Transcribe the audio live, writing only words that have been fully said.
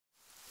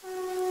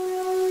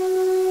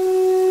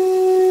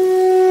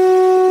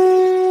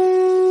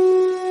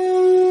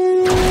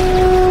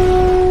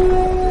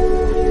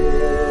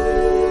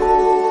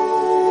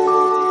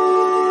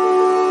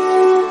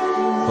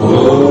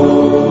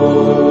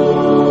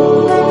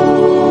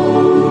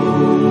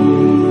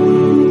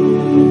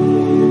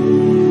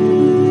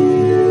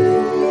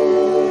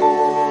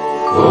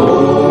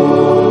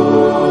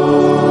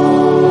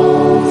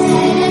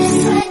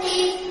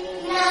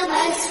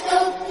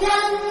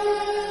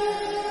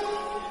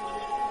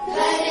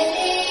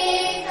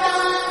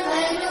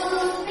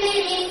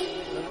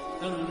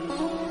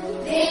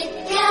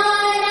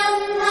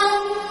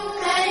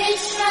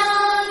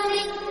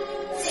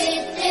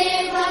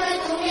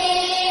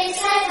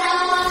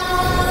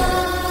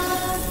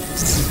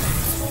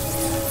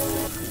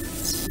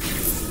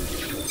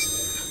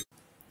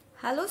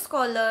Hello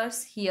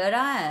scholars, here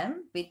I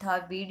am with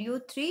our video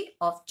 3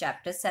 of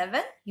chapter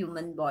 7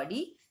 Human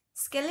Body,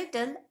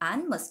 Skeletal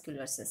and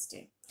Muscular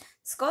System.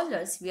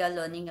 Scholars, we are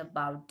learning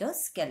about the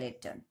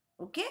skeleton,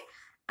 okay,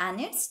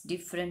 and its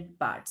different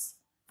parts.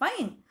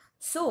 Fine.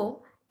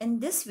 So,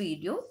 in this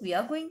video, we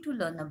are going to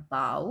learn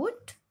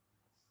about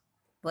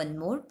one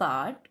more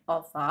part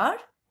of our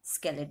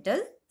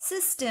skeletal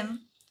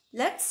system.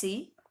 Let's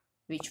see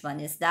which one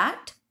is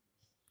that.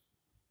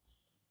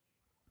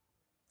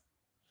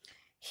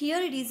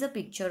 Here it is a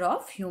picture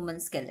of human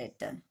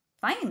skeleton.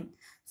 Fine.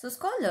 So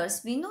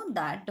scholars, we know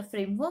that the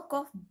framework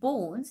of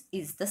bones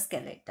is the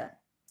skeleton.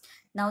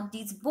 Now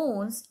these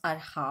bones are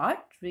hard,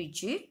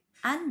 rigid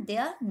and they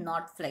are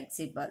not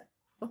flexible.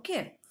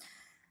 Okay.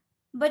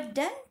 But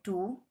then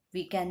too,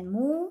 we can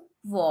move,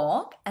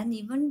 walk and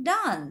even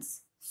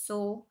dance.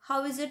 So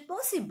how is it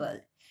possible?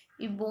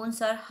 If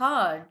bones are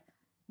hard,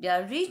 they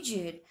are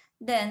rigid,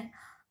 then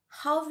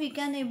how we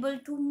can able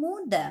to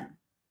move them?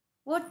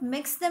 What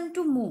makes them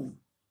to move?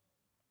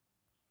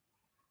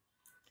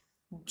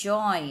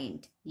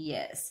 Joint.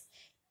 Yes,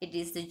 it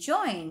is the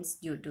joints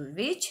due to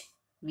which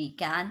we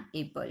can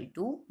able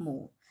to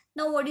move.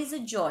 Now what is a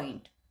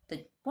joint?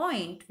 The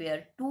point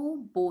where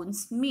two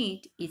bones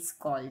meet is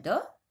called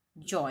a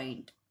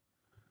joint.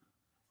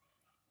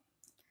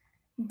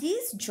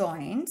 These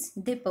joints,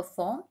 they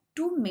perform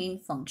two main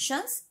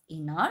functions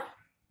in our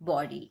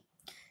body.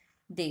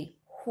 They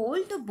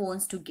hold the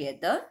bones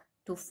together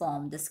to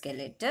form the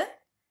skeleton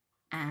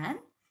and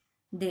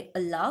they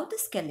allow the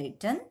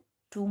skeleton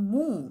to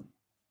move.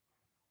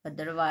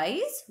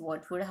 Otherwise,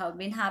 what would have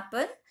been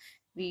happen?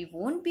 We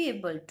won't be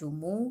able to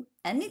move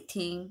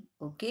anything,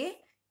 okay,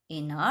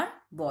 in our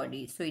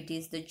body. So it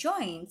is the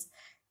joints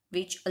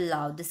which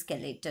allow the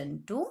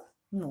skeleton to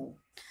move.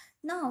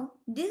 Now,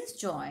 these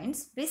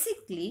joints,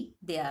 basically,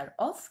 they are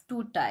of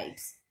two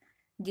types.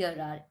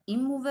 There are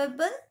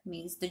immovable,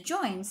 means the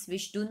joints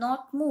which do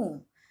not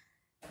move.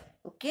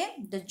 Okay,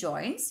 the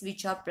joints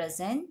which are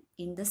present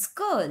in the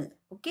skull,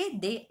 okay,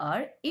 they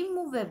are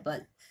immovable.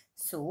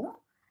 So,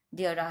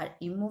 there are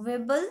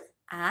immovable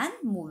and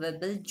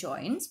movable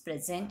joints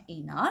present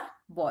in our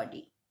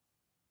body.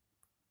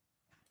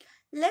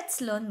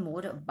 Let's learn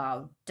more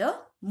about the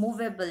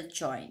movable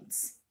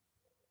joints.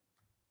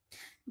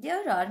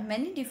 There are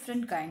many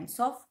different kinds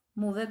of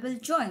movable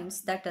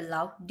joints that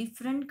allow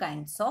different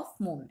kinds of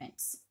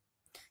movements.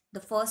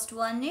 The first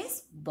one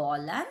is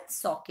ball and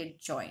socket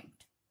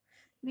joint.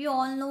 We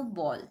all know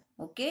ball,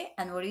 okay?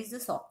 And what is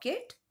the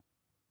socket?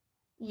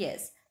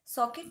 Yes,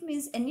 socket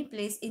means any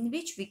place in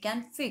which we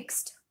can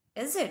fix,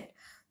 is it?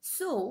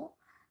 So,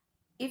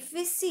 if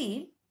we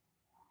see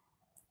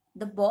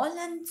the ball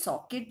and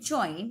socket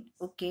joint,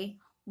 okay,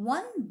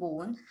 one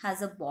bone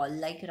has a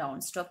ball-like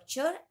round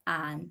structure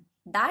and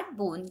that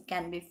bone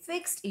can be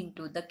fixed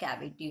into the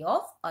cavity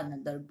of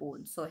another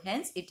bone. So,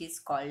 hence it is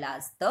called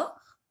as the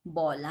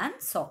ball and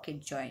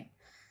socket joint.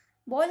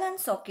 Ball and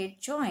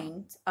socket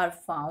joints are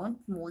found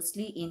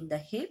mostly in the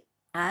hip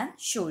and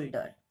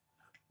shoulder.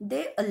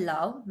 They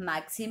allow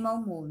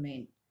maximum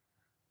movement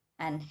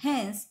and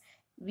hence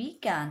we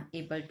can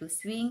able to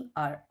swing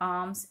our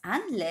arms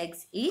and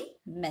legs in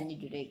many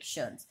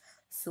directions.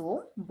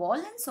 So ball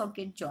and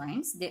socket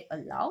joints, they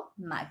allow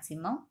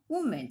maximum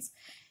movements.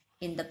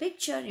 In the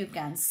picture you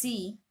can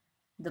see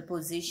the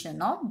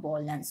position of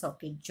ball and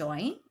socket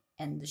joint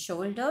and the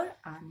shoulder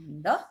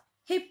and the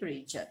hip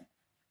region.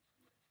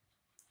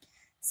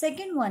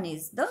 Second one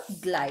is the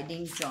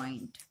gliding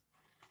joint.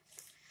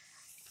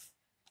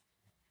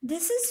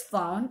 This is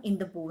found in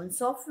the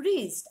bones of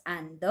wrist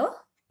and the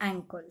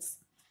ankles.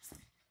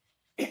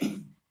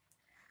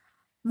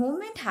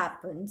 Movement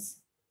happens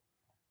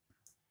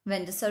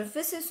when the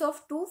surfaces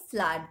of two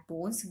flat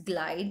bones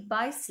glide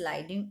by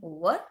sliding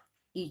over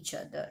each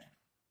other.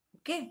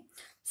 Okay,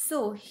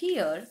 so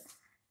here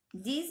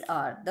these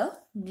are the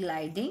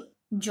gliding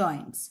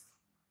joints.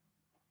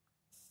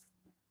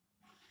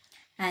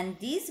 And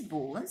these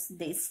bones,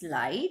 they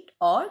slide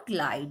or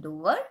glide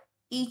over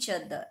each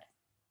other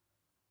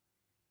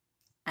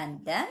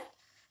and then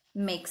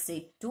makes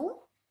it to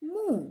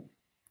move.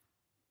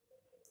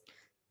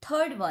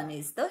 Third one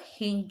is the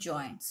hinge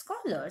joint.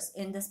 Scholars,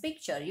 in this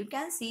picture you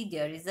can see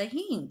there is a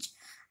hinge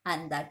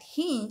and that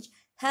hinge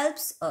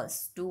helps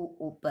us to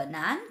open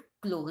and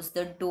close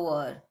the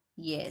door.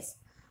 Yes,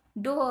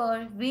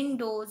 door,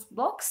 windows,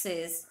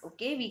 boxes,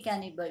 okay, we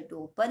can able to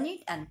open it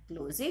and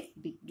close it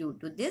due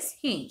to this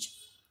hinge.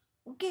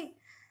 Okay,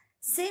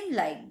 same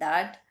like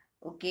that,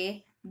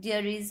 okay,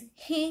 there is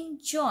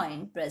hinge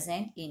joint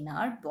present in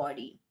our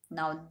body.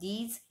 Now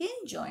these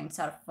hinge joints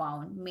are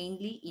found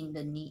mainly in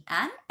the knee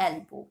and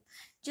elbow.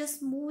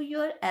 Just move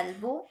your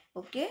elbow,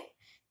 okay,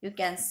 you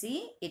can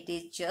see it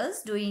is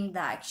just doing the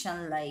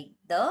action like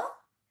the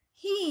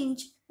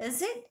hinge,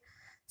 is it?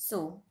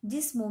 So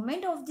this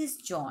movement of this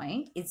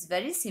joint is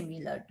very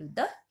similar to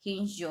the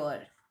hinge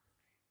door.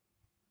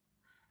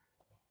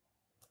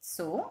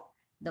 So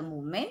the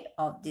movement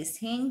of this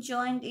hinge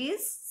joint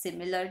is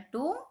similar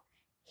to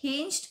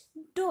hinged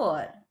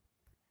door.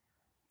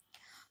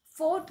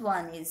 Fourth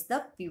one is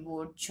the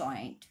pivot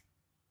joint.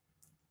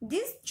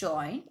 This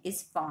joint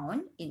is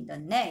found in the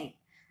neck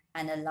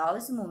and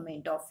allows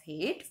movement of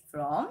head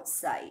from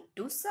side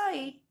to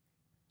side.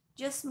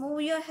 Just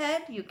move your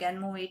head. You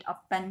can move it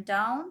up and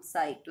down,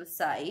 side to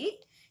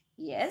side.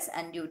 Yes,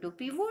 and due to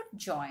pivot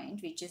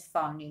joint which is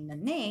found in the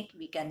neck,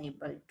 we can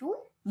able to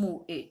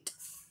move it.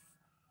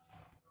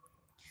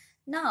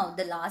 Now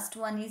the last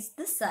one is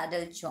the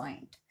saddle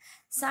joint.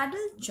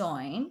 Saddle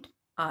joint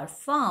are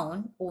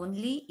found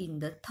only in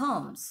the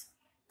thumbs.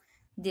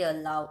 They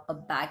allow a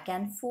back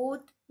and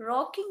forth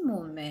rocking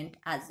movement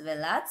as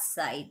well as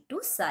side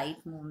to side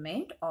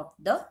movement of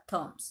the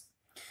thumbs.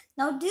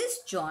 Now this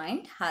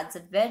joint has a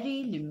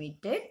very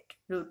limited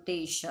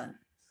rotation.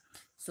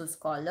 So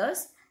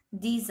scholars,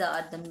 these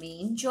are the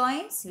main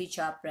joints which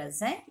are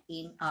present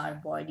in our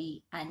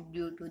body, and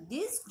due to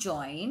these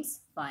joints,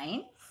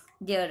 fine,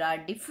 there are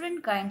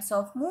different kinds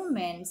of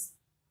movements,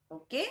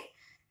 okay,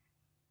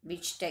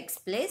 which takes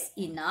place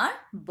in our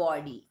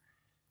body.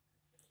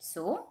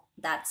 So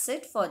that's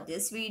it for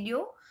this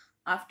video.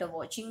 After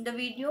watching the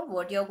video,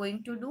 what you're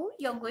going to do,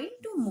 you're going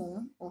to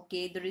move,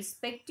 okay, the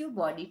respective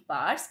body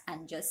parts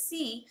and just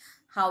see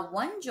how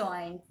one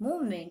joint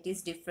movement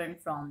is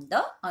different from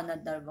the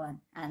another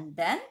one, and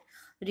then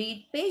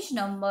read page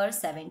number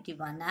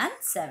 71 and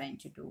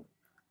 72.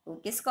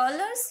 Okay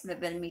scholars, we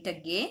will meet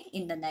again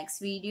in the next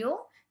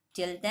video.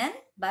 Till then,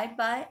 bye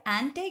bye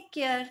and take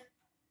care.